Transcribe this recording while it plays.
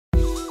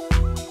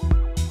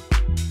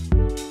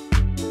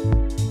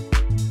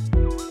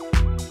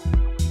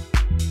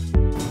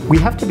We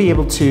have to be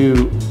able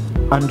to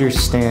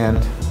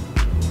understand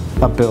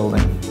a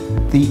building.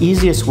 The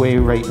easiest way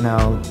right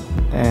now,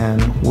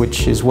 and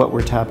which is what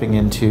we're tapping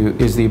into,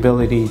 is the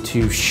ability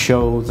to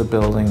show the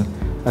building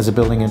as a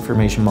building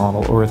information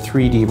model or a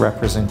 3D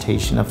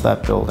representation of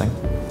that building.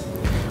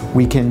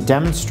 We can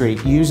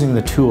demonstrate using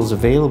the tools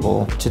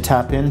available to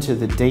tap into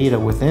the data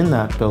within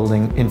that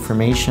building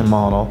information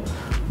model.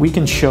 We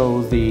can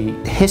show the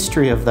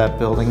history of that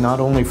building, not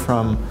only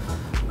from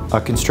a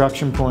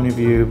construction point of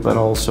view, but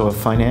also a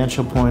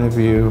financial point of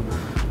view,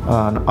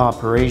 an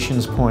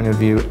operations point of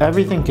view.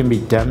 Everything can be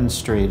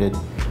demonstrated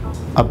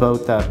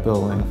about that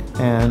building.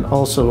 And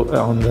also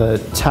on the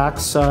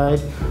tax side,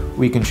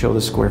 we can show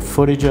the square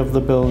footage of the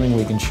building,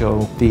 we can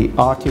show the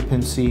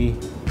occupancy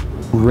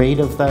rate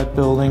of that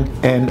building,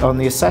 and on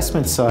the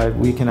assessment side,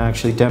 we can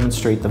actually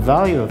demonstrate the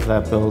value of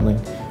that building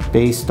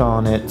based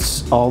on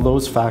all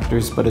those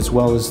factors, but as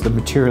well as the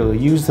material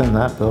used in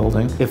that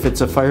building. If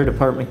it's a fire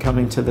department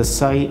coming to the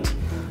site,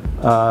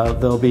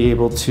 they'll be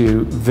able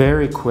to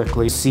very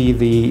quickly see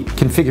the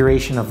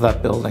configuration of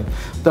that building.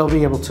 They'll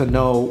be able to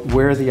know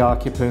where the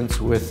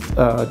occupants with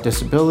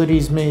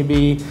disabilities may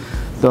be.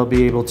 They'll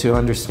be able to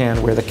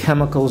understand where the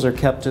chemicals are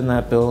kept in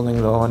that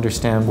building. They'll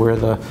understand where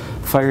the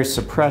fire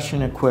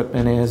suppression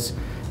equipment is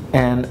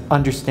and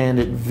understand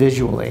it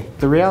visually.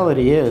 The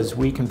reality is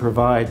we can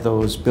provide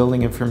those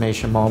building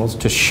information models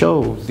to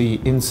show the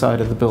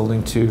inside of the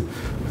building to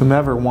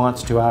whomever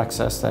wants to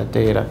access that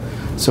data.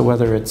 So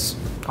whether it's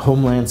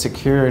Homeland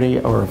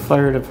Security or a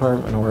fire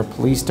department or a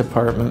police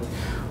department,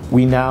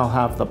 we now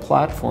have the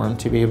platform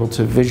to be able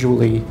to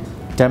visually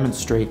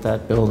demonstrate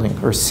that building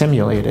or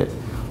simulate it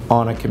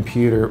on a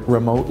computer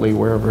remotely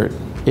wherever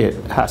it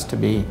has to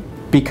be.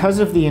 Because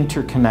of the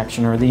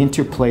interconnection or the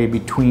interplay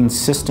between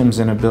systems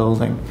in a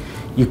building,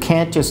 you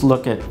can't just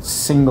look at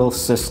single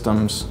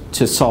systems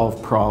to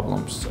solve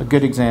problems. A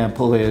good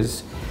example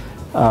is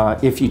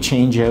if you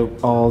change out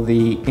all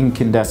the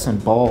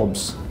incandescent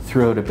bulbs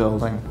throughout a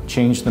building,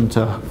 change them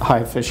to high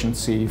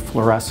efficiency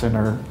fluorescent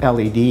or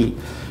LED.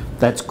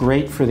 That's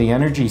great for the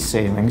energy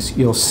savings.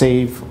 You'll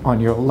save on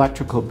your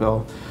electrical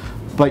bill,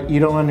 but you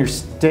don't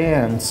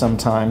understand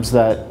sometimes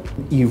that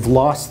you've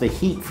lost the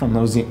heat from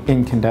those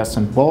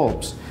incandescent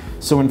bulbs.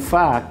 So in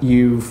fact,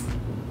 you've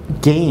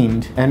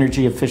gained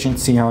energy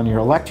efficiency on your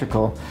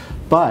electrical,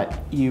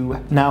 but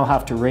you now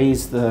have to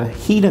raise the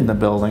heat in the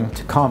building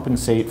to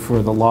compensate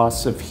for the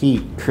loss of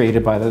heat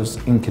created by those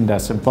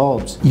incandescent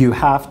bulbs. You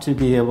have to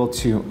be able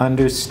to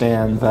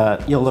understand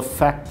that you'll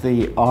affect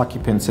the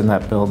occupants in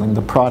that building.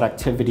 The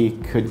productivity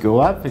could go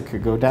up, it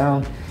could go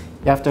down.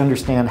 You have to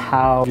understand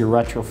how your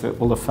retrofit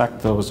will affect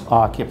those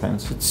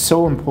occupants. It's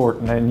so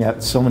important, and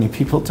yet so many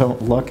people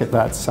don't look at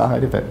that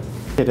side of it.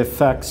 It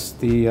affects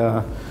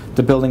the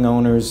building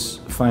owner's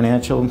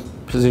financial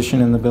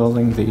position in the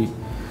building,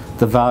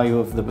 the value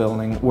of the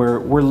building.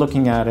 We're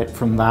looking at it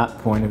from that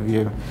point of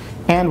view,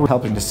 and we're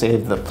helping to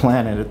save the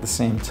planet at the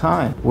same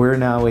time. We're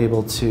now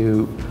able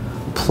to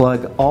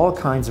plug all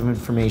kinds of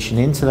information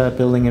into that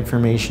building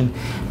information,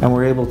 and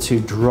we're able to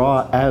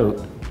draw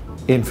out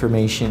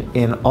information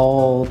in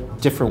all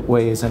different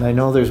ways. And I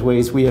know there's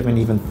ways we haven't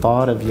even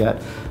thought of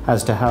yet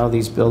as to how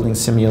these building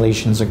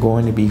simulations are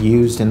going to be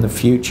used in the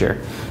future.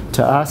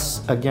 To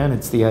us, again,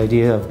 it's the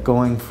idea of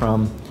going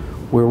from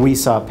where we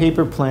saw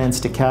paper plans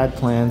to CAD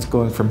plans,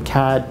 going from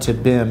CAD to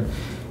BIM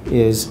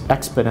is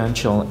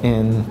exponential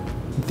in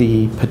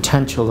the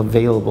potential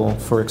available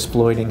for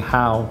exploiting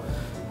how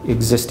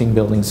existing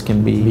buildings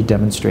can be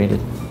demonstrated.